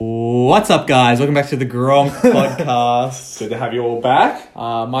What's up, guys? Welcome back to the Gronk podcast. Good to have you all back.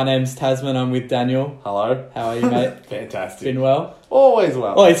 My name's Tasman. I'm with Daniel. Hello. How are you, mate? Fantastic. Been well? Always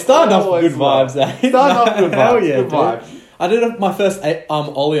well. Oh, it's starting off with good well. vibes, eh? Starting off good vibes. Hell yeah, good dude. vibes. I did my first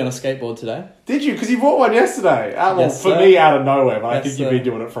ollie on a skateboard today. Did you? Because you bought one yesterday. Yes, for sir. me, out of nowhere, but I Yes, think you've sir. been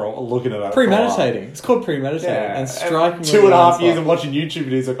doing it for looking at it. Premeditating. It's called premeditating. Yeah. And striking. 2.5 years of watching YouTube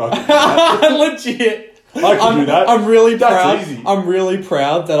videos. Legit. I can do that. I'm really That's proud. easy. I'm really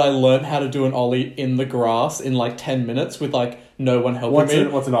proud that I learned how to do an ollie in the grass in like 10 minutes with like no one helping me.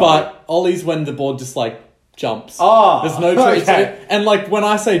 What's an ollie? But ollie's when the board just like jumps. Oh, There's no choice. okay. And like when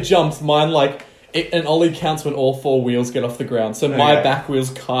I say jumps, mine like an ollie counts when all four wheels get off the ground. So my Okay. back wheels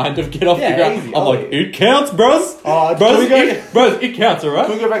kind of get off Yeah, the ground. easy. I'm like, Ollie. it counts, bros. Can Bros, we go- it counts, alright?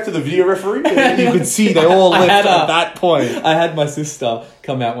 Can we go back to the video referee? You could see they all I left had at a- that point. I had my sister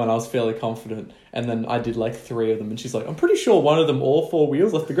come out when I was fairly confident, and then I did like 3 of them, and she's like, I'm pretty sure one of them, all 4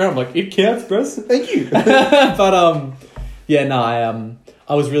 wheels left the ground. I'm like, it counts, bros. Thank you. But yeah, no,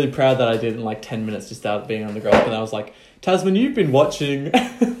 I was really proud that I did in like 10 minutes just out of being on the ground, and I was like, Tasman, you've been watching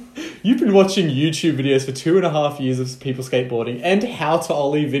YouTube videos for 2.5 years of people skateboarding and how to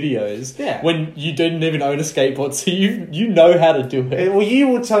ollie videos. Yeah. When you didn't even own a skateboard, so you know how to do it. Well, you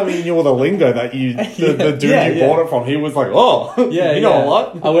were telling me you knew all the lingo that the dude Yeah, you yeah. bought it from. He was like, "Oh, Yeah, you know a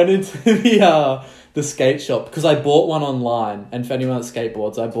lot." I went into the skate shop because I bought one online, and for anyone that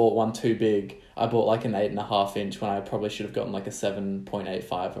skateboards, I bought one too big. I bought like an 8.5 inch when I probably should have gotten like a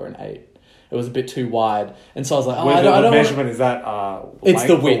 7.85 or an 8. It was a bit too wide, and so I was like, Wait, I don't want. measurement is that It's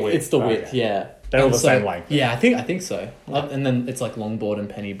the length or width. It's the width. Okay. Yeah, They're all And the same length. Yeah, I think so. And then it's like longboard and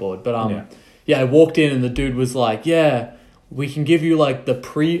pennyboard. But Yeah. yeah, I walked in and the dude was like, "Yeah, we can give you like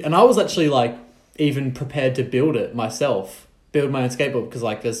the and I was actually like even prepared to build it myself, build my own skateboard because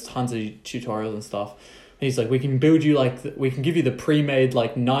like there's tons of tutorials and stuff. And he's like, we can build you like we can give you the pre-made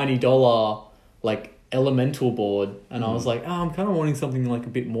like $90 like elemental board. And I was like, oh, I'm kind of wanting something like a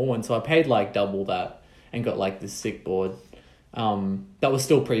bit more. And so I paid like double that and got like this sick board. That was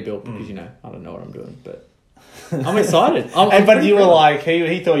still pre-built because you know I don't know what I'm doing, but I'm excited. I'm But pretty you were proud. like,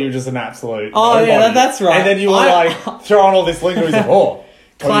 he thought you were just an absolute. Oh, yeah, nobody. that's right. And then you were like throwing all this lingo. He's like, "Oh,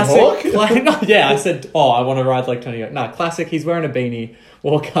 Tony Classic. Hawk?" No, yeah, I said, oh, I want to ride like Tony Hawk. No, classic. He's wearing a beanie.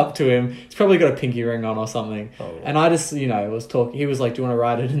 Walk up to him. He's probably got a pinky ring on or something. Oh. And I just, was talking. He was like, do you want to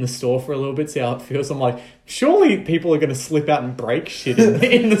ride it in the store for a little bit, see how it feels? I'm like, surely people are going to slip out and break shit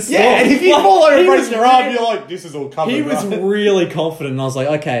in the store. Yeah, and if you Like, fall over he and break was your arm, really- you're like, "This is all covered." He was right? really confident, and I was like,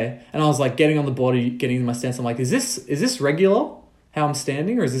 okay. And I was like getting on the body, getting in my stance. I'm like, is this regular? How I'm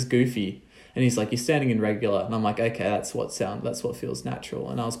standing, or is this goofy? And he's like, you're standing in regular. And I'm like, okay, that's what feels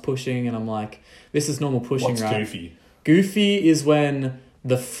natural. And I was pushing, and I'm like, this is normal pushing, What's right? goofy? Goofy is when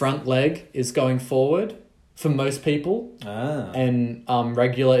the front leg is going forward for most people, and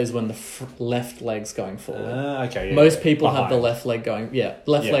regular is when the left leg's going forward. Okay. Yeah, Most yeah. people have the Behind. left leg going,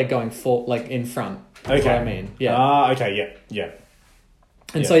 leg going for like in front. That's Okay. what I mean. Yeah. Okay. Yeah.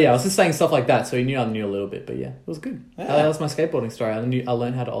 And Yeah. so I was just saying stuff like that. So he knew I knew a little bit, but yeah, it was good. Yeah. That was my skateboarding story. I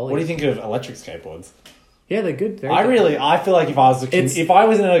learned how to ollie. What do you think of electric skateboards? Yeah, they're good. Very I feel like if I was It's- if I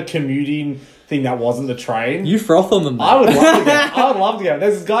was in a commuting thing that wasn't the train, You froth on them. Though. I would love to go. I would love to go.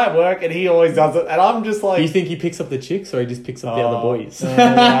 There's this guy at work and he always does it, and I'm just like, Do you think he picks up the chicks or he just picks up the other boys?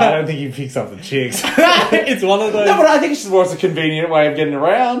 I don't think he picks up the chicks. It's one of those. No, but I think it's just more a convenient way of getting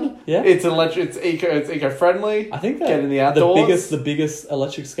around. Yeah. It's eco friendly. I think that get in the outdoors. the biggest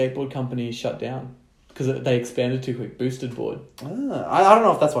electric skateboard company shut down because they expanded too quick. Boosted board, I don't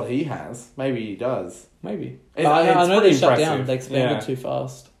know if that's what he has. Maybe he does. maybe. It's I know they pretty shut impressive. down. They expanded Yeah. too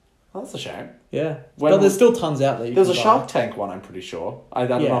fast. Oh, that's a shame. Yeah, When- but there's still tons out there. you There was a can buy. Shark Tank one, I'm pretty sure. I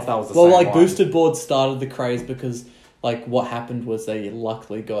don't know if that was the well, same like one. boosted boards started the craze because like what happened was they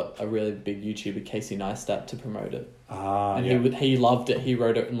luckily got a really big YouTuber, Casey Neistat, to promote it, and he loved it. He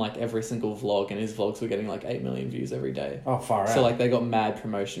wrote it in like every single vlog, and his vlogs were getting like 8 million views every day. Oh, far out. So like they got mad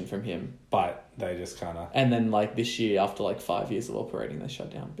promotion from him, But they just kind of... and then like this year after like 5 years of operating, they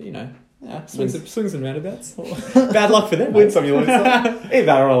shut down. But yeah, swings and roundabouts. Bad luck for them. Win some, you lose some. Either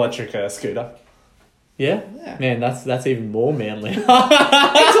that or an electric scooter. Yeah? Yeah. Man, that's even more manly. It's all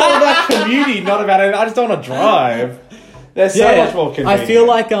about commuting, not about it. I just don't want to drive. There's so much more convenient. I feel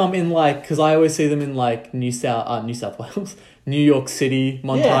like in like because I always see them in like New South Wales, New York City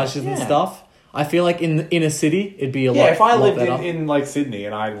montages and yeah. stuff. I feel like in the inner city it'd be a lot. Yeah, if I lot lived better. in like Sydney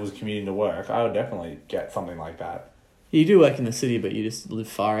and I was commuting to work, I would definitely get something like that. You do work in the city, but you just live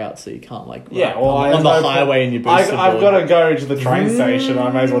far out, so you can't like Yeah, ride well, on the highway and you boost I've got to go to the train station. I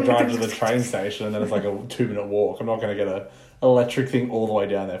may as well drive to the train station, and then it's like a 2-minute walk. I'm not going to get a electric thing all the way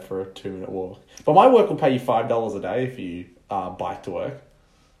down there for a 2-minute walk. But my work will pay you $5 a day if you bike to work.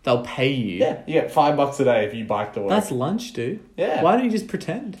 They'll pay you. Yeah, you get $5 a day if you bike to work. That's lunch, dude. Yeah. Why don't you just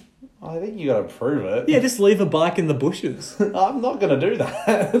pretend? I think you got to prove it. Yeah, just leave a bike in the bushes. I'm not going to do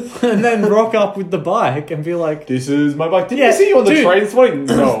that. And then rock up with the bike and be like, This is my bike. Did Yeah, you see you on the dude. train this morning?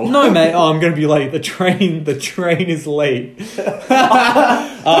 No. no, mate. Oh, I'm going to be late. The train is late.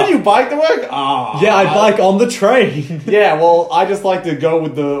 Don't you bike to work? Yeah, I bike on the train. Yeah, well, I just like to go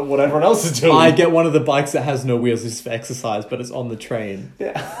with what everyone else is doing. I get one of the bikes that has no wheels. It's for exercise, but it's on the train.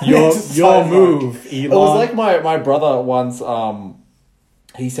 Yeah. Your Exercise move, bike. Elon. It was like my brother once,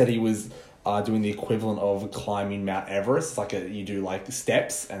 he said he was doing the equivalent of climbing Mount Everest. It's like you do like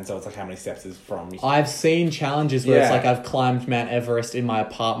steps, and so it's like how many steps is from... I've seen challenges where it's Yeah. like I've climbed Mount Everest in my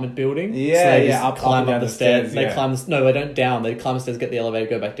apartment building. Yeah, so they yeah, just up climb and up down the the stairs. stairs, They yeah. climb. No, they don't down. They climb the stairs, get the elevator,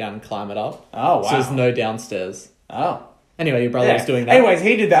 go back down, and climb it up. Oh, wow. So there's no downstairs. Oh. Anyway, your brother was doing that. Anyways,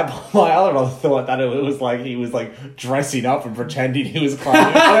 he did that, but my other brother thought that it was like he was like dressing up and pretending he was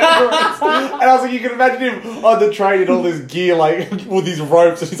climbing Mount Everest. And I was like, you can imagine him on the train in all this gear, like with these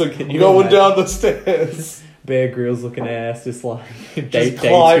ropes, and he's like you going imagine? down the stairs. Bear Grylls looking ass, just like Just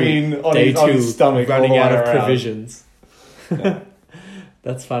climbing on his stomach all running the way out of around. provisions. Yeah.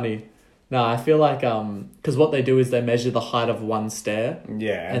 That's funny. No, I feel like because what they do is they measure the height of one stair,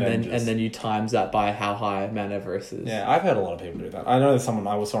 Yeah, and then you times that by how high Mount Everest is. yeah, I've heard a lot of people do that. I know there's someone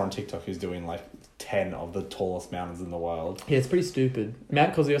I saw on TikTok who's doing like 10 of the tallest mountains in the world. Yeah, it's pretty stupid.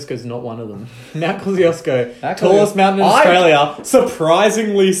 Mount Kosciuszko is not one of them. Mount Kosciuszko, Mount tallest mountain in Australia,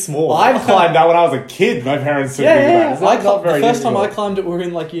 surprisingly small. I've climbed that when I was a kid. My parents took me to that. It's not very the first time I difficult. climbed it, we were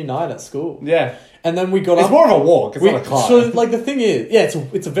in like year 9 at school. Yeah. And then we got It's up. more of a walk. It's not a climb. So, like, the thing is, yeah,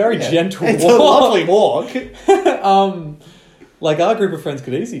 it's a very gentle It's walk. a lovely walk. Like, our group of friends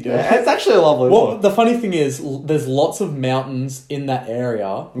could easily do it. It's actually a lovely Well, walk. the funny thing is, there's lots of mountains in that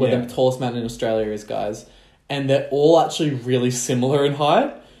area where Yeah. the tallest mountain in Australia is, guys, and they're all actually really similar in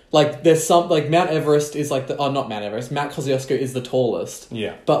height. Like, there's some, like, Mount Everest is like not Mount Everest, Mount Kosciuszko is the tallest.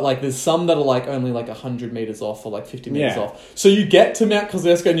 Yeah. But, like, there's some that are, like, only, like, 100 metres off or, like, 50 metres Yeah. off. So you get to Mount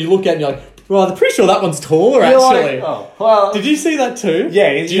Kosciuszko and you look at it and you're like, well, I'm pretty sure that one's taller, You're actually. like, oh, well. Did you see that too?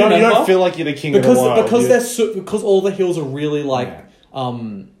 Yeah, Do you don't remember? feel like you're the king of the because world. because You- they're because all the hills are really like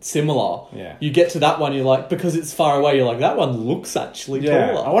similar. Yeah. You get to that one, you're like, because it's far away, you're like, that one looks actually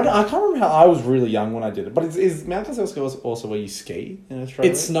Yeah, taller. I can't remember how I was really young when I did it, but is Mount Kosciuszko also where you ski in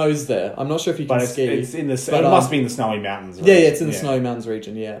Australia? It snows there. I'm not sure if you can but ski. it's in the. but, it must be in the snowy mountains. Right? Yeah, it's in the Snowy Mountains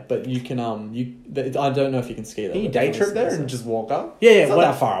region. Yeah, but you can I don't know if you can ski there. Can you but day it's- trip there it's- and just walk up? Yeah, It's not when-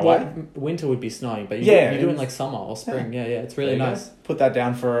 that far away. well, winter would be snowing, but Yeah, you do it in it's- like summer or spring. Yeah, it's really There you nice. go. Put that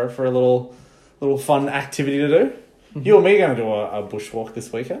down for a little fun activity to do. You and me are going to do a bushwalk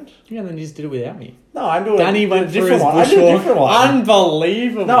this weekend? Yeah, and then you just did it without me. No, I'm doing Danny a went for different his one. I did a bushwalk. different one.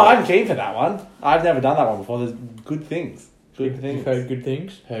 Unbelievable. No, I'm keen for that one. I've never done that one before. There's good things. Good You've things. heard good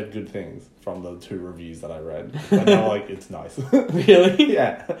things. Heard good things from the 2 reviews that I read. But they were like, it's nice. Really?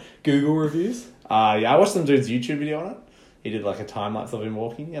 Yeah. Google reviews. Yeah, I watched some dude's YouTube video on it. He did like a time lapse of him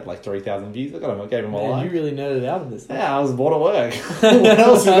walking. He had like 3,000 views. I gave him a Man, like. you really nerded out on this. Yeah, I was bored at work. What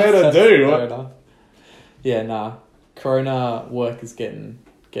else is there to That's do? fair enough. Yeah, nah. Corona work is getting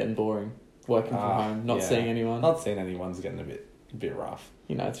boring. Working from home, not yeah. seeing anyone. Not seeing anyone's getting a bit rough.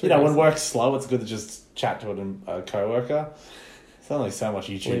 You know, it's You know, when really- work's slow, it's good to just chat to a co-worker. There's only so much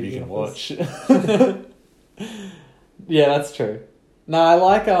YouTube Leave you the can office. watch. Yeah, that's true. No, I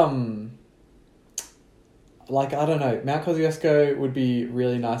like I don't know. Mount Kosciuszko would be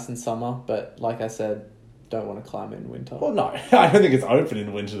really nice in summer, but like I said, don't want to climb it in winter. Well, no. I don't think it's open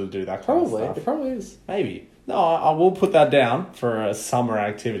in winter to do that kind Probably, of it stuff. probably is. Maybe. No, I will put that down for a summer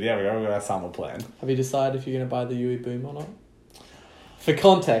activity. There we go. We've got our summer plan. Have you decided if you're going to buy the Yui Boom or not? For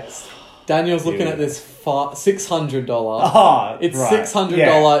context, Daniel's looking Yui. at this $600. Ah, It's right. $600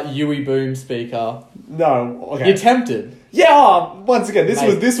 Yeah. Yui Boom speaker. No, okay. You're tempted. Yeah, once again,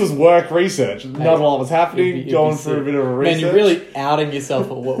 Mate. this was work research. Not a lot was happening. It'd be Going sick. through a bit of a Man, research. you're really outing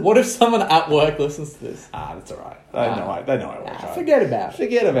yourself at work. What if someone at work listens to this? That's alright. They know I work hard. Forget about it.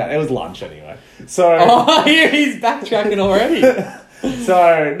 Forget about it. It was lunch anyway. So, Oh, he's backtracking already.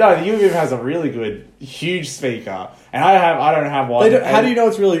 so no, the UVM has a really good, huge speaker, and I don't have one. How do you know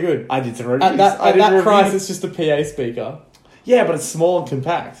it's really good? I did some reviews. At that, I at did that reviews. price, it's just a PA speaker. Yeah, but it's small and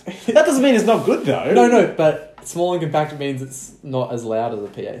compact. That doesn't mean it's not good though. No, but small and compact means it's not as loud as a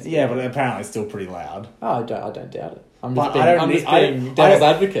PA speaker. Yeah, but apparently it's still pretty loud. Oh, I don't doubt it. I'm But just being devil's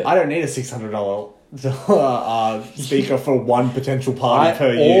advocate. I don't need a $600 speaker for one potential party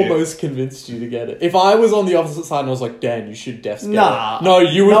per year. I almost convinced you to get it. If I was on the opposite side and I was like, Dan, you should get Nah. it. No,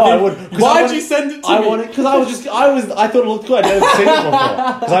 you would. No, I think, would. Why'd you send it to me? Because I thought it looked good. I'd never seen it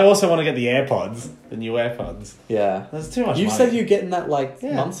before. Because I also want to get the AirPods, the new AirPods. Yeah. That's too much You money. said you were getting that like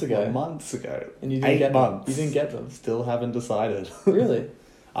Yeah, months ago. Months ago. And you didn't 8 get months. them. You didn't get them. Still haven't decided. Really?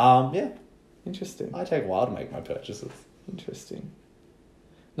 Yeah. Interesting. I take a while to make my purchases. Interesting.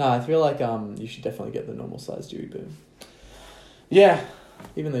 No, I feel like you should definitely get the normal size Dewey Boom. Yeah.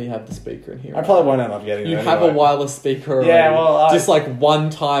 Even though you have the speaker in here. I probably won't end up getting it You anyway. have a wireless speaker already. Yeah, well, just like one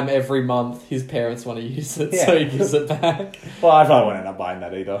time every month his parents want to use it, so he gives it back. Well, I probably won't end up buying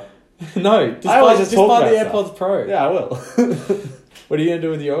that either. No, just I always buy, just just talk buy the about AirPods stuff. Pro. Yeah, I will. What are you going to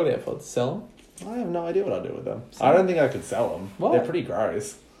do with your old AirPods? Sell them? I have no idea what I'll do with them. I don't think I could sell them. What? They're pretty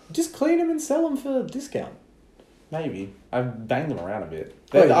gross. Just clean them and sell them for a discount. Maybe. I've banged them around a bit.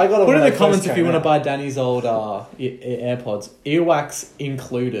 Wait, I got them put when in they the comments first if you came want to out. buy Danny's old AirPods. Earwax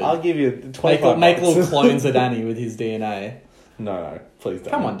included. I'll give you 25 Make bucks. little clones of Danny with his DNA. No, please don't.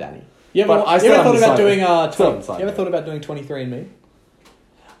 Come on, Danny. You ever, But I you still ever thought haven't about decided. doing Still haven't decided you ever yet. thought about doing 23andMe?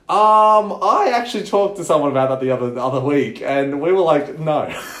 I actually talked to someone about that the other week, and we were like, no.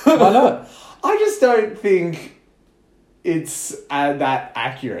 Why not? I just don't think it's that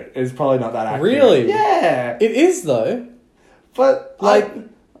accurate. It's probably not that accurate. Really? Yeah. It is though. But Like,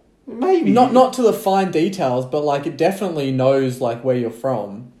 maybe Not to the fine details, but like it definitely knows like where you're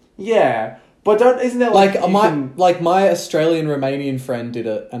from. Yeah, but isn't there Like you my can- my Australian Romanian friend did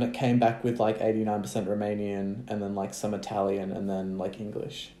it, and it came back with like 89% Romanian, and then like some Italian, and then like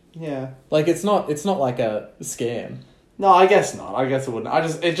English. Yeah. Like it's not like a scam. No, I guess not. I guess it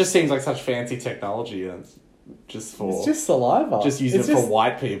wouldn't. It just seems like such fancy technology, and it's just for It's just saliva. just use It's it for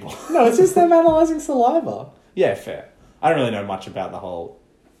white people. No, it's just them analyzing saliva. Yeah, fair. I don't really know much about the whole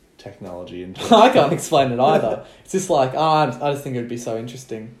technology and I can't explain it either. It's just like, I just think it would be so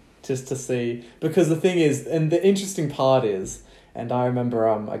interesting just to see. Because the thing is, and the interesting part is, and I remember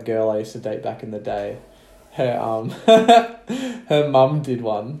a girl I used to date back in the day, her her mum did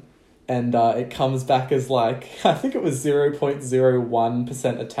one, and it comes back as like, I think it was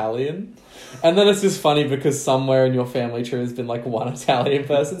 0.01% Italian. And then it's just funny because somewhere in your family tree has been like one Italian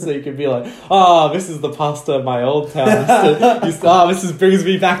person, so you could be like, this is the pasta my old town this brings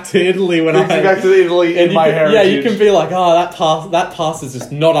me back to Italy when brings me back to Italy in my heritage. Yeah, you can be like, that pasta's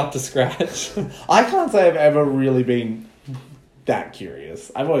just not up to scratch. I can't say I've ever really been that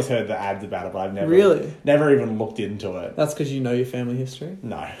curious. I've always heard the ads about it, but I've never even looked into it. That's because you know your family history?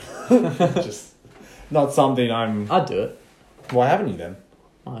 No. Just not something I'd do it. Why haven't you then?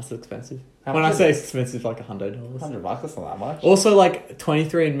 Oh, it's expensive. How When much I is say it? it's expensive, like $100. $100, that's not that much. Also, like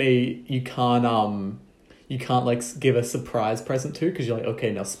 23andMe, you can't like give a surprise present to because you're like,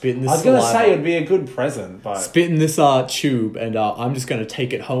 okay, now spit in this. I was gonna saliva. say it'd be a good present, but Spit in this tube, and I'm just gonna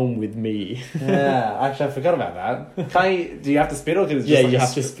take it home with me. yeah, actually I forgot about that. Do you have to spit or can it just Yeah, like you a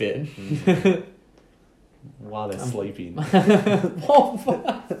have to spit spit. while they're sleeping?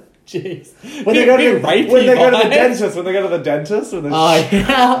 Jeez. When they go to the vibes. dentist, when they Oh,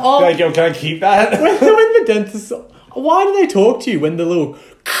 yeah. Oh, like, yo, can I keep that? when the dentist... Why do they talk to you when the little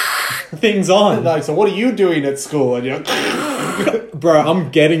thing's on? Like, so what are you doing at school? And you're Bro, I'm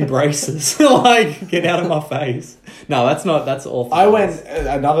getting braces. Like, get out of my face. No, that's awful.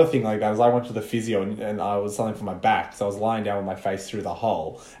 another thing like that was I went to the physio and I was something for my back, so I was lying down with my face through the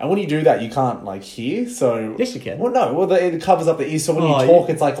hole. And when you do that, you can't like hear, so... Yes, you can. Well, no, it covers up the ears, so when Oh, you talk,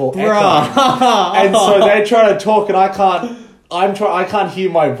 it's like all echoing. Bruh. And so they try to talk and I can't hear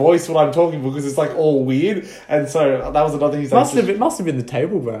my voice when I'm talking because it's like all weird. And so that was another thing. He's like, Must have been the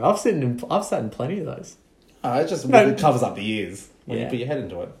table, bro. I've sat in plenty of those. it covers up the ears when you Yeah. put your head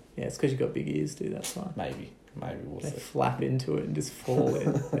into it. Yeah, it's because you've got big ears, dude. That's why. Maybe we'll They see. flap into it and just fall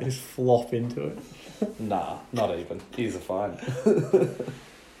in. They just flop into it. Nah, not even. Ears are fine.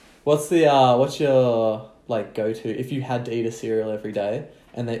 What's your like go to if you had to eat a cereal every day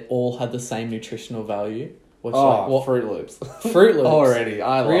and they all had the same nutritional value? What Fruit Loops. Fruit Loops? Already,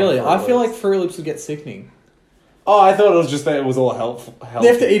 I love Really? Fruit I feel Loops. like Fruit Loops would get sickening. Oh, I thought it was just that it was all healthy. They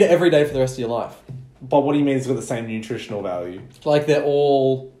have to eat it every day for the rest of your life. But what do you mean it's got the same nutritional value? Like they're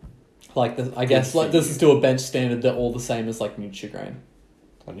all like I guess Good like for this you. is to a bench standard. They're all the same as like Nutrigrain.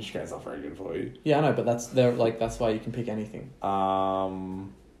 Well, Nutrigrain's not very good for you. Yeah, I know, but that's why you can pick anything.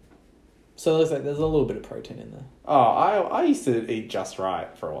 So there's a little bit of protein in there. Oh, I used to eat Just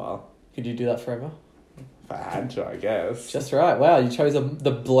Right for a while. Could you do that forever? If I had to, I guess. Just right. Wow, you chose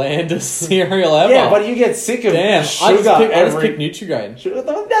the blandest cereal ever. Yeah, but you get sick of damn. sugar I just picked Nutrigrain. Sugar.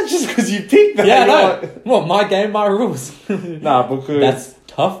 That's just because you picked that. Yeah, You're no. like- Well, my game, my rules. Nah, because That's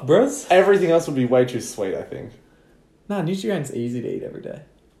Tough, bros. Everything else would be way too sweet, I think. Nah, Nutrigrain's easy to eat every day.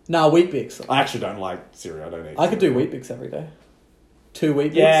 Nah, Wheat Bix. I actually don't like cereal. I don't eat I could do cereal. Wheat Bix every day. 2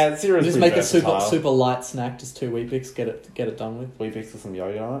 Wheat Bix. Yeah, cereal's Just pretty make a super versatile. super light snack. Just 2 Wheat Bix. Get it done with. Wheat Bix with some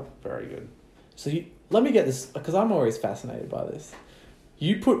yogurt on it. Very good. So let me get this because I'm always fascinated by this.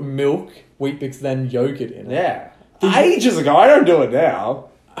 You put milk, Wheat Bix, then yogurt in it. Yeah. Did you- Ages ago. I don't do it now.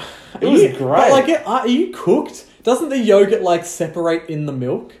 It was great. But like, are you cooked? Doesn't the yogurt like separate in the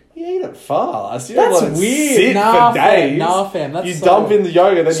milk? You eat it fast. You That's don't let it weird. sit Nah, for fam. days. Nah, fam. That's you so- dump in the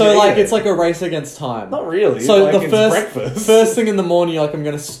yogurt, then So you like eat it's it. like a race against time. Not really. So like the it's first breakfast. first thing in the morning, you're like, I'm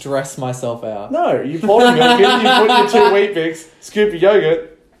gonna stress myself out. No, you pour the milk in, you put your 2 Wheat Bix, scoop your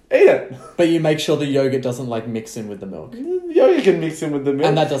yogurt, eat it. But you make sure the yogurt doesn't like mix in with the milk. Yogurt can mix in with the milk.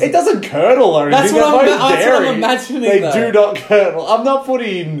 And that doesn't- It doesn't curdle or anything. That's what There's no I'm dairy. imagining, They though. do not curdle. I'm not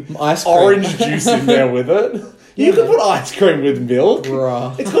putting Ice cream. orange juice in there with it. You Yeah. can put ice cream with milk.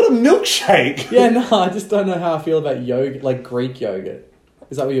 Bruh. It's got a milkshake. Yeah, no, I just don't know how I feel about yogurt, like Greek yogurt.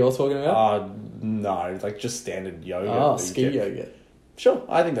 Is that what you're talking about? No, it's like just standard yogurt. Oh, that you ski get. yogurt. Sure,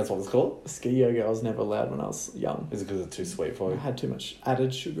 I think that's what it's called. Ski yogurt I was never allowed when I was young. Is it because it's too sweet for I you? had too much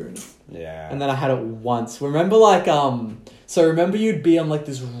added sugar in it. Yeah. And then I had it once. Remember like so remember you'd be on like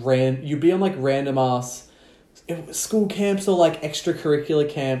random ass school camps or like extracurricular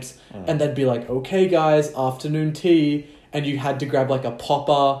camps and they'd be like, okay guys, afternoon tea, and you had to grab like a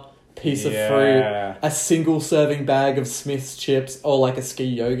popper, piece of fruit, a single serving bag of Smith's chips, or like a ski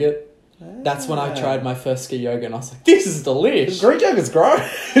yogurt. That's when I tried my first ski yogurt and I was like, this is delish. Greek yogurt's gross.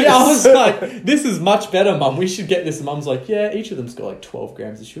 Yeah, I was like, this is much better, Mum. We should get this. And Mum's like, yeah, each of them's got like 12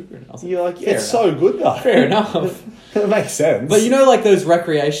 grams of sugar in it. I was like, You're like, fair it's enough. so good though. Fair enough. It makes sense. But you know, like those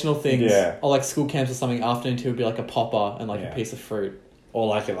recreational things, Yeah. or like school camps or something, afternoon tea would be like a popper and like Yeah. a piece of fruit. or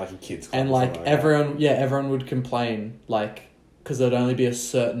like a kid's club And or like something that. everyone would complain, like, because there'd only be a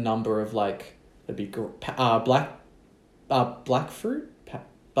certain number of like, there'd be black fruit,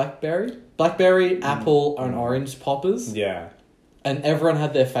 blackberry, apple, and orange poppers. Yeah. And everyone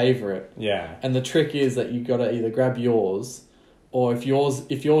had their favourite. Yeah. And the trick is that you gotta either grab yours, or if yours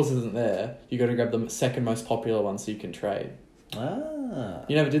isn't there, you gotta grab the second most popular one so you can trade. Ah.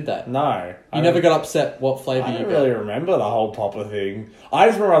 You never did that. No. You never got upset what flavour I you don't got. really remember the whole popper thing. I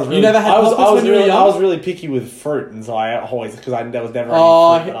just remember I was really. never had I was, poppers I was when you were really, young? I was really picky with fruit, and so I always there was never.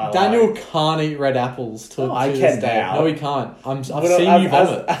 Oh, any fruit that I Daniel liked. can't eat red apples to, Oh, I to can this day. now. No, he can't. I've But seen you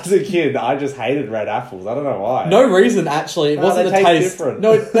vomit. as a kid, I just hated red apples. I don't know why. No reason, actually. It No, wasn't they the taste taste. different.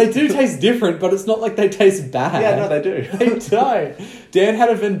 No, they do taste different, but it's not like they taste bad. Yeah, no, they do. They don't. Dan had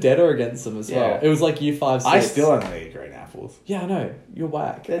a vendetta against them as well. Yeah. It was like year 5, 6. I still only eat green apples. Yeah, I know. You're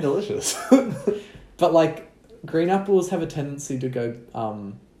whack. They're delicious. But like, green apples have a tendency to go,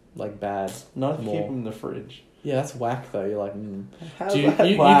 like bad. Not if you More. keep them in the fridge. Yeah, that's whack though. You're like, How's do you, that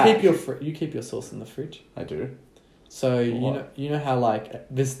you whack? you keep your sauce in the fridge? I do. So What? you know how like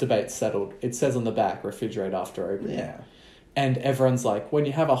this debate's settled. It says on the back, refrigerate after opening. Yeah. And everyone's like, when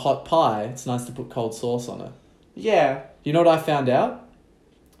you have a hot pie, it's nice to put cold sauce on it. Yeah. You know what I found out?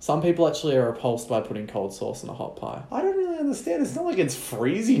 Some people actually are repulsed by putting cold sauce in a hot pie. I don't really understand. It's not like it's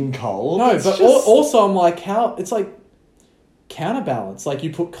freezing cold. No, It's but just... also I'm like, how it's like counterbalance. Like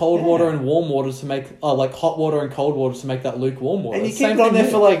you put cold water and warm water to make, like hot water and cold water to make that lukewarm water. And you It's keep same it on thing there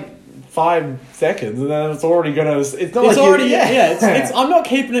here. for like 5 seconds, and then it's already gonna. It's not It's like already you, it's. I'm not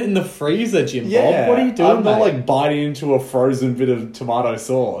keeping it in the freezer, Jim Bob. What are you doing, I'm not mate? like biting into a frozen bit of tomato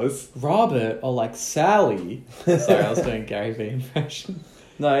sauce. Robert or like Sally. Sorry, I was doing Gary Vee impression.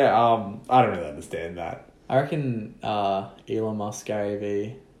 No, yeah. I don't really understand that. I reckon Elon Musk, Gary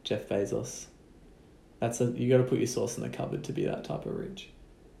Vee, Jeff Bezos. You got to put your sauce in the cupboard to be that type of rich.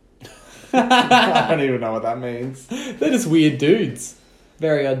 I don't even know what that means. They're just weird dudes,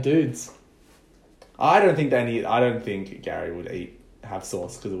 very odd dudes. I don't think Gary would have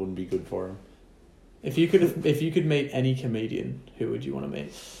sauce because it wouldn't be good for him. If you could meet any comedian, who would you want to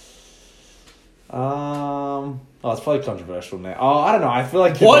meet? It's probably controversial now. Oh, I don't know. I feel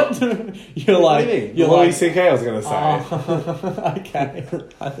like What? You're like Louis like. C.K. I was gonna say. Oh, okay. I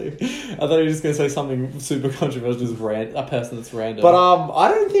thought you were just gonna say something super controversial, just a person that's random. But I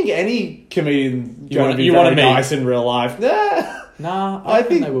don't think any comedian You going wanna- to be you very wanna meet? nice in real life. Nah. Nah, I I think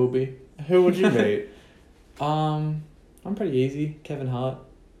think- they will be. Who would you meet? I'm pretty easy. Kevin Hart.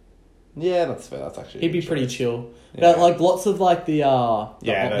 Yeah, that's fair. That's actually. He'd be pretty chill. Yeah. But like lots of like the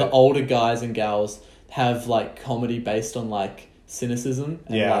the- older guys and gals have like comedy based on like cynicism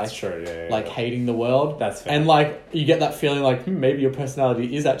and Yeah, like, that's true. Yeah, like hating the world. That's fair. And like you get that feeling like maybe your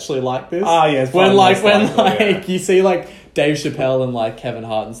personality is actually like this. Ah, yeah. It's When probably most when likely, yeah. you see like Dave Chappelle and like Kevin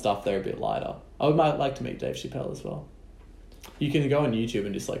Hart and stuff, they're a bit lighter. Might like to meet Dave Chappelle as well. You can go on YouTube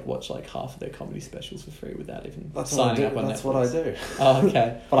and just like watch like half of their comedy specials for free without even That's what I signing do. up on That's Netflix. what I do. Oh,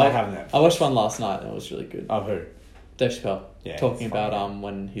 okay. But I haven't. I watched one last night and it was really good. Oh, who? Dave Chappelle Yeah, talking it's funny. about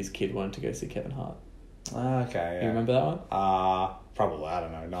when his kid wanted to go see Kevin Hart. Okay. Yeah. You remember that one? Probably. I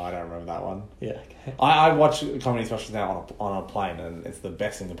don't know. No, I don't remember that one. Yeah. Okay. I watch comedy specials now on a plane, and it's the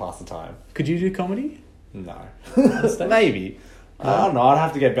best thing to pass the time. Could you do comedy? No. stage? Maybe. I don't know. I'd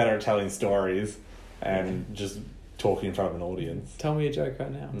have to get better at telling stories and just talking in front of an audience. Tell me a joke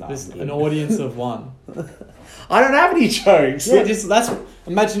right now. No, There's I'm good. an audience of one. I don't have any jokes. Yeah,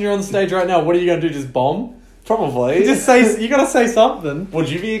 imagine you're on the stage right now. What are you gonna do? Just bomb? Probably. Just say. You gotta say something. Would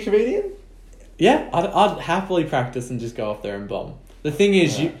you be a comedian? Yeah, I'd happily practice and just go off there and bomb. The thing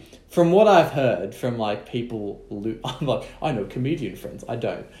is, from what I've heard from like people, I'm like, I know comedian friends. I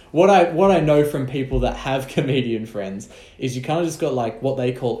don't. What I know from people that have comedian friends is you kind of just got like what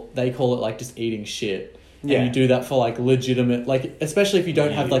they call it like just eating shit. Yeah. And you do that for like legitimate, like especially if you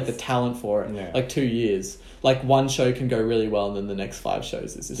don't have like the Years. talent for it, Yeah. like 2 years. Like one show can go really well and then the next 5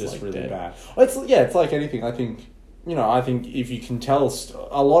 shows is just like really dead. bad. It's like anything. I think if you can tell,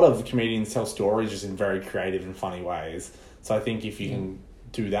 a lot of comedians tell stories just in very creative and funny ways. So I think if you can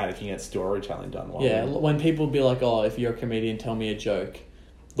do that, if you can get storytelling done well. Yeah, when people be like, oh, if you're a comedian, tell me a joke.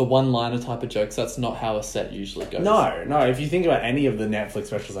 The one-liner type of jokes, that's not how a set usually goes. No. If you think about any of the Netflix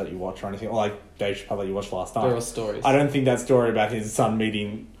specials that you watch or anything, or like Dave Chappelle that you watched last night, They're all stories. I don't think that story about his son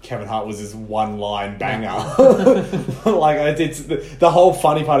meeting Kevin Hart was his one-line banger. Like it's the whole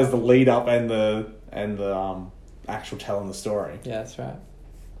funny part is the lead up and the actual telling the story. Yeah, that's right.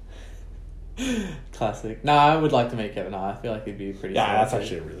 Classic. No, I would like to meet Kevin Hart. I feel like he'd be pretty. Yeah, that's solid.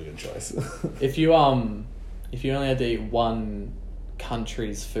 actually a really good choice. If you only had to eat one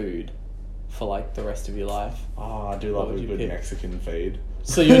country's food for like the rest of your life, Oh, I do What love would a you good pick? Mexican feed.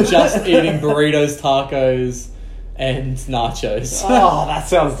 so you're just eating burritos, tacos, and nachos. Oh, that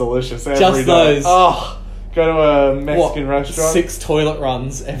sounds delicious. Every Just day. those. Oh, go to a Mexican restaurant. 6 toilet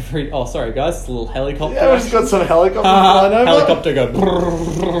runs every. Oh, sorry guys, it's a little helicopter. Yeah, we've just got some helicopters flying over. Helicopter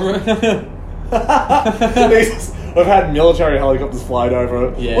go. We've had military helicopters flying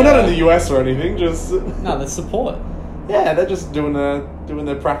over. Yeah. Well, not in the US or anything. Just No, there's support. yeah, they're just doing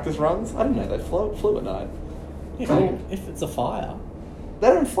their practice runs. I didn't know they flew at night. If it's a fire. They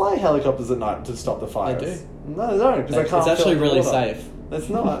don't fly helicopters at night to stop the fires. They do. No, they don't because they can't. It's actually fill up the really water. safe. It's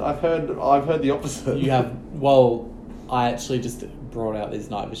not. I've heard the opposite. You have, I actually just brought out these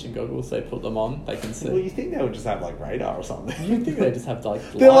night vision goggles. They put them on, they can see. Well, you think they would just have like radar or something? You think they just have like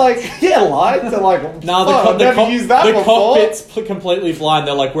They're lights? like, yeah, lights. They're like, No, I've never used that the before. cockpit's completely blind.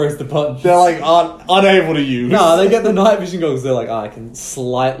 They're like, where's the button? They're like unable to use. No, they get the night vision goggles. They're like, I can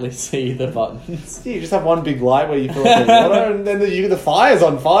slightly see the buttons. Yeah, you just have one big light where you fill up the water, and then the fire's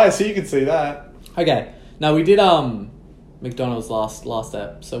on fire, so you can see that. Okay, now we did McDonald's last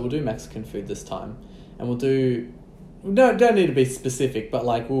ep, so we'll do Mexican food this time, and we'll do. We don't need to be specific, but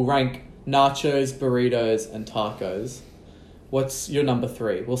like we'll rank nachos, burritos, and tacos. What's your number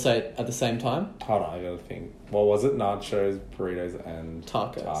 3? We'll say it at the same time. Hold on, I gotta think. What was it? Nachos, burritos, and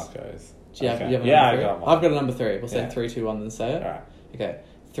Tacos. Tacos. Do you have, Okay. you have a Yeah, number I 3? got one. I've got a number 3. We'll say Yeah. 3, 2, 1, then say it. Alright. Okay.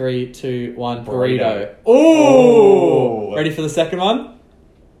 3, 2, 1. Burrito. Burrito. Ooh! Ooh. Ready for the second one?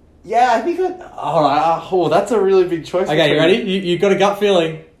 Yeah, I think alright. Oh, that's a really big choice. Okay, you ready? You got a gut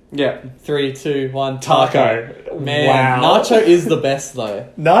feeling. Yeah. 3, 2, 1. Taco. Man, Wow. nacho is the best though.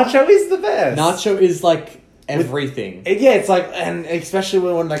 Nacho is the best. Nacho is like everything. Yeah, it's like, and especially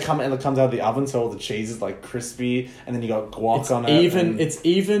when they come and it comes out of the oven, so all the cheese is like crispy, and then you got guac on it. It's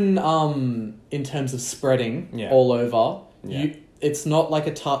even in terms of spreading Yeah. all over. Yeah. It's not like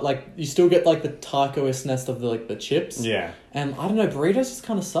like you still get like the taco-ness of the chips. Yeah. And I don't know, burritos just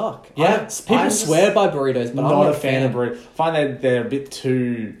kind of suck. Yeah, People I'm just swear by burritos, but I'm not a fan of burritos. I find that they're a bit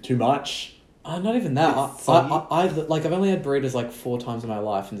too much. Not even that. It's I've only had burritos like 4 times in my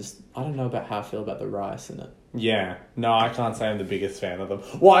life, and just I don't know about how I feel about the rice in it. Yeah. No, I can't say I'm the biggest fan of them.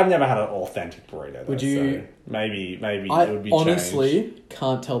 Well, I've never had an authentic burrito. Though, Would you- So maybe I it would be honestly changed.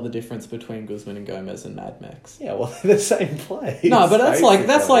 can't tell the difference between Guzman and Gomez and Mad Max. Yeah, well, they're the same place. No, but that's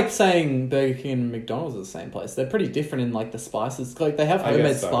basically. like saying Burger King and McDonald's are the same place. They're pretty different in like the spices. Like they have I guess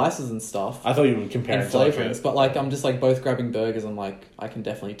homemade so. spices and stuff I thought you would compare and it to like flavorings, but like I'm just like both grabbing burgers. I'm like I can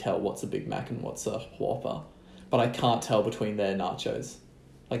definitely tell what's a Big Mac and what's a Whopper, but I can't tell between their nachos,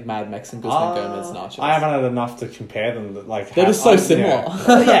 like Mad Max and Guzman Gomez nachos. I haven't had enough to compare them. They're just so similar.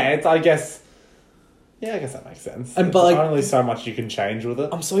 Yeah, it's, I guess that makes sense. And, And but, but like- only so much you can change with it.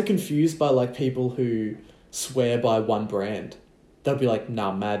 I'm so confused by like people who swear by one brand. They'll be like,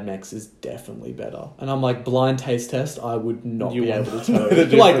 nah, Mad Max is definitely better. And I'm like, blind taste test, I would not You be wouldn't able to know tell.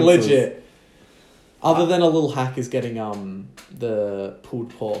 the Like, differences. legit. Other than a little hack is getting the pulled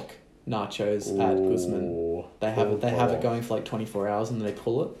pork nachos at Guzman. They have it going for like 24 hours and then they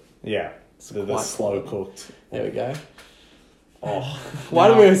pull it. Yeah. So they're slow cooked. There we go. Oh, why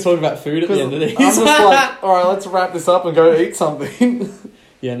do we always talk about food at the end of these? I'm just like, all right, let's wrap this up and go eat something.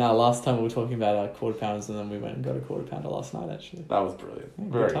 Yeah, no, last time we were talking about our quarter pounders and then we went and got a quarter pounder last night, actually. That was brilliant. Yeah,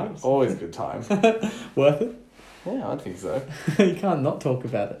 Very good. Always a good time. Worth it? Yeah, I think so. You can't not talk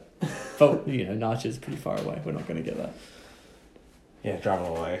about it. But, Nachos are pretty far away. We're not going to get that. Yeah, driving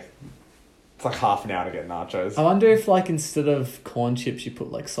away. It's like half an hour to get nachos. I wonder if, like, instead of corn chips, you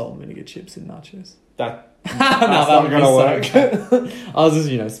put, like, salt and vinegar chips in nachos. That's not going to work. I was just,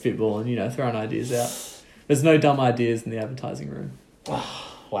 spitballing, throwing ideas out. There's no dumb ideas in the advertising room.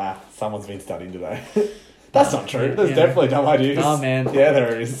 Wow, someone's been studying today. That's not true. There's definitely dumb ideas. Oh, man. Yeah,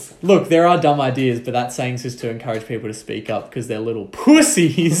 there is. Look, there are dumb ideas, but that saying's just to encourage people to speak up because they're little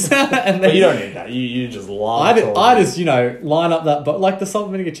pussies. But you don't need that. You just lie. I just, line up that... But like the salt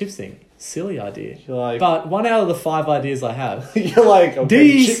and vinegar chips thing. Silly idea. But 1 out of the 5 ideas I have... You're like... Okay,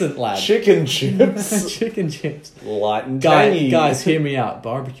 decent, lad. Chicken chips. Chicken chips. Light and tangy. Guys, hear me out.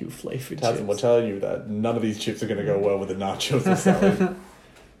 Barbecue flavored chips. We're telling you that none of these chips are going to go well with the nachos we're selling.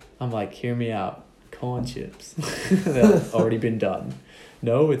 I'm like, hear me out. Corn chips. They've already been done.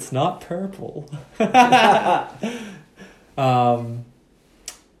 No, it's not purple. Man,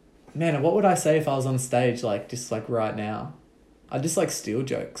 what would I say if I was on stage, just right now? I'd just steal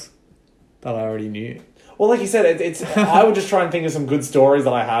jokes that I already knew. Well, like you said, it's. I would just try and think of some good stories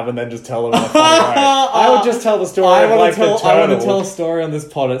that I have, and then just tell them in a funny way. I would just tell the story. I want to tell a story on this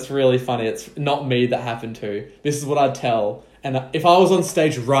pod. It's really funny. It's not me that happened to. This is what I'd tell. And if I was on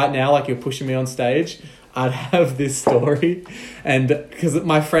stage right now, like you're pushing me on stage, I'd have this story. And because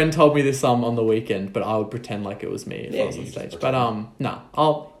my friend told me this on the weekend, but I would pretend like it was me if I was on stage. But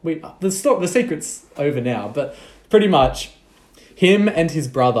the secret's over now. But pretty much, him and his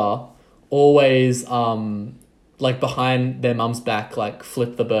brother always behind their mum's back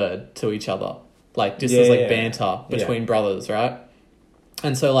flip the bird to each other, as banter between brothers, right?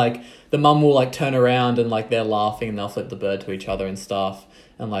 And so the mum will turn around and they're laughing and they'll flip the bird to each other and stuff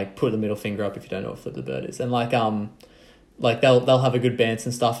and put the middle finger up if you don't know what flip the bird is. And they'll have a good banter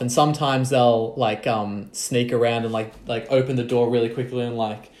and stuff, and sometimes they'll sneak around and open the door really quickly and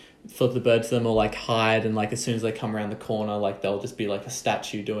flip the bird to them, or hide, and as soon as they come around the corner they'll just be a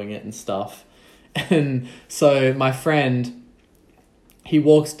statue doing it and stuff. And so my friend,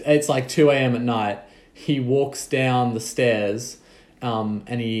 it's 2 a.m. at night, he walks down the stairs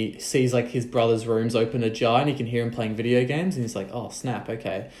and he sees his brother's room's open ajar and he can hear him playing video games, and he's like, oh snap,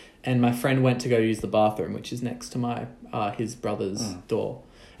 okay. And my friend went to go use the bathroom, which is next to my his brother's door,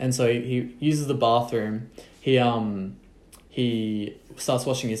 and so he uses the bathroom. He starts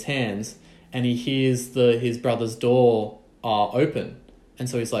washing his hands and he hears his brother's door open, and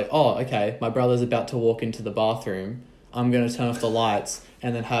so he's like, oh okay, my brother's about to walk into the bathroom, I'm going to turn off the lights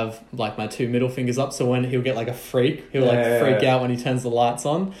and then have my 2 middle fingers up, so when he'll get a freak, he'll freak out when he turns the lights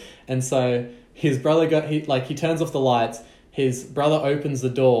on. And so his brother he turns off the lights, his brother opens the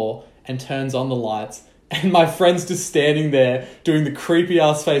door and turns on the lights, and my friend's just standing there doing the creepy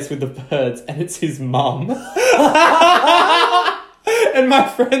ass face with the birds, and it's his mum. And my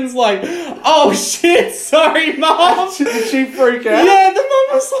friend's like, oh shit, sorry mum. Did she freak out? Yeah, the mum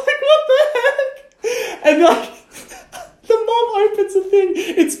was like, what the heck? And the mom opens the thing.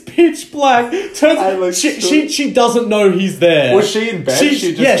 It's pitch black. She doesn't know he's there. Was she in bed?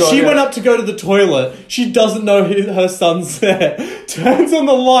 She went up to go to the toilet. She doesn't know her son's there. Turns on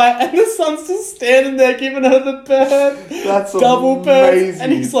the light, and the son's just standing there giving her the bird. That's double amazing. bird.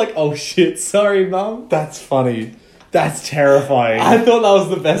 And he's like, "Oh shit, sorry, mum." That's funny. That's terrifying. I thought that was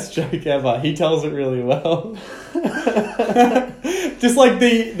the best joke ever. He tells it really well. Just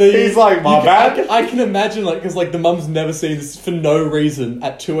he's like, my bad. I can imagine because the mum's never seen this for no reason.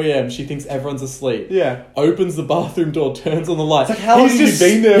 At 2 a.m. she thinks everyone's asleep. Yeah. Opens the bathroom door, turns on the light. It's how long have you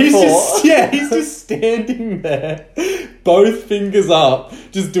been there for? He's just standing there, both fingers up,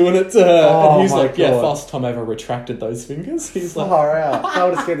 just doing it to her. Oh, and he's my like, God. first time I ever retracted those fingers. He's like, far out. That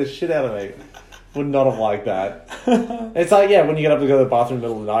would have scared the shit out of me. Would not have liked that. It's when you get up to go to the bathroom in the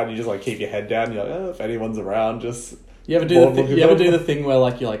middle of the night and you just keep your head down and you're like, if anyone's around, just... You ever do the thing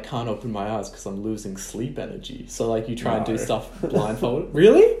where you're can't open my eyes because I'm losing sleep energy, so you try and do stuff blindfolded?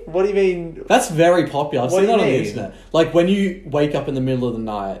 Really? What do you mean? That's very popular. I've seen that on the internet. When you wake up in the middle of the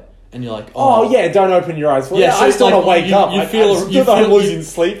night and you're like, Oh yeah, don't open your eyes. Well, Yeah, yeah, so I just don't want to wake up. You I feel just you feel I'm feel losing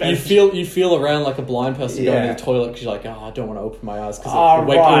sleep. You feel around like a blind person going to Yeah. the toilet because you're like, I don't want to open my eyes because Oh,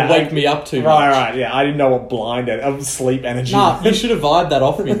 it'll wake me up too much. Right. Yeah, I didn't know what sleep energy. Nah, you should have vibed that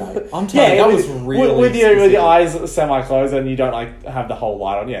off me, mate. I'm telling you, that was really with specific. your eyes semi closed and you don't like have the whole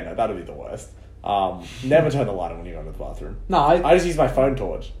light on. Yeah, no, that'd be the worst. Never turn the light on when you go to the bathroom. No, I just use my phone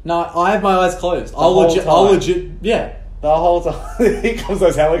torch I have my eyes closed. whole I'll time. legit, yeah. the whole time. Here comes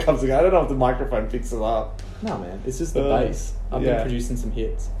those helicopters again. I don't know if the microphone picks it up. No, man, it's just the Uh, bass. I've yeah. been producing some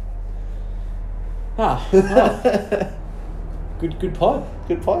hits. Well. Good pod.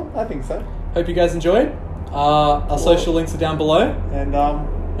 Good point. I think so. Hope you guys enjoyed. Our social links are down below, And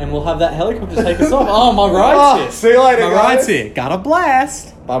and we'll have that helicopter take us off. Oh, my ride's here. see you later, My guys. ride's here. Got a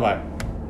blast. Bye bye.